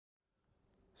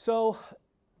So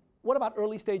what about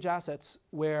early stage assets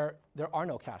where there are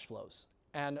no cash flows?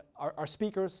 And our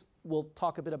speakers will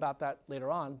talk a bit about that later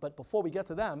on, but before we get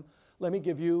to them, let me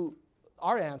give you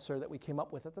our answer that we came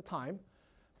up with at the time.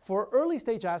 For early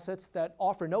stage assets that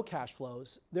offer no cash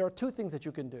flows, there are two things that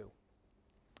you can do.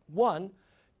 One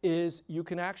is you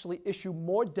can actually issue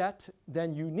more debt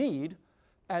than you need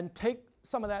and take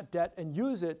some of that debt and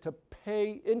use it to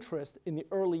pay interest in the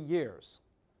early years.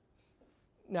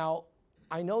 Now,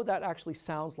 I know that actually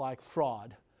sounds like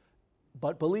fraud,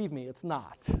 but believe me, it's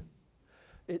not.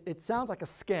 It sounds like a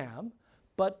scam,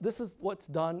 but this is what's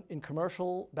done in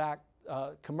commercial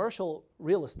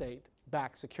real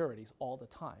estate-backed securities all the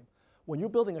time. When you're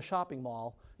building a shopping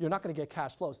mall, you're not going to get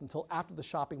cash flows until after the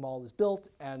shopping mall is built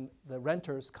and the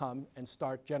renters come and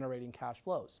start generating cash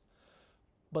flows.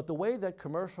 But the way that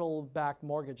commercial-backed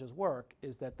mortgages work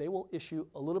is that they will issue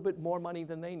a little bit more money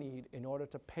than they need in order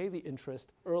to pay the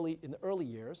interest in the early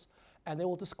years, and they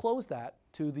will disclose that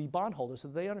to the bondholders so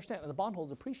that they understand. And the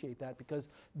bondholders appreciate that because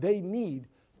they need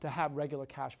to have regular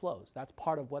cash flows. That's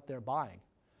part of what they're buying.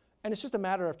 And it's just a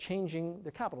matter of changing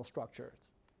the capital structure.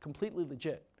 It's completely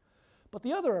legit. But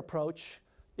the other approach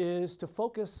is to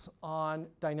focus on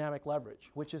dynamic leverage,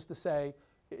 which is to say,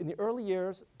 in the early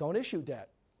years, don't issue debt.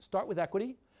 Start with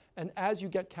equity, and as you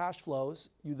get cash flows,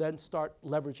 you then start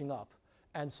leveraging up.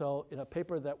 And so in a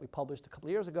paper that we published a couple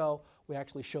of years ago, we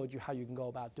actually showed you how you can go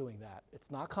about doing that. It's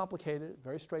not complicated,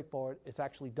 very straightforward. It's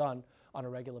actually done on a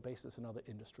regular basis in other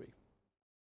industry.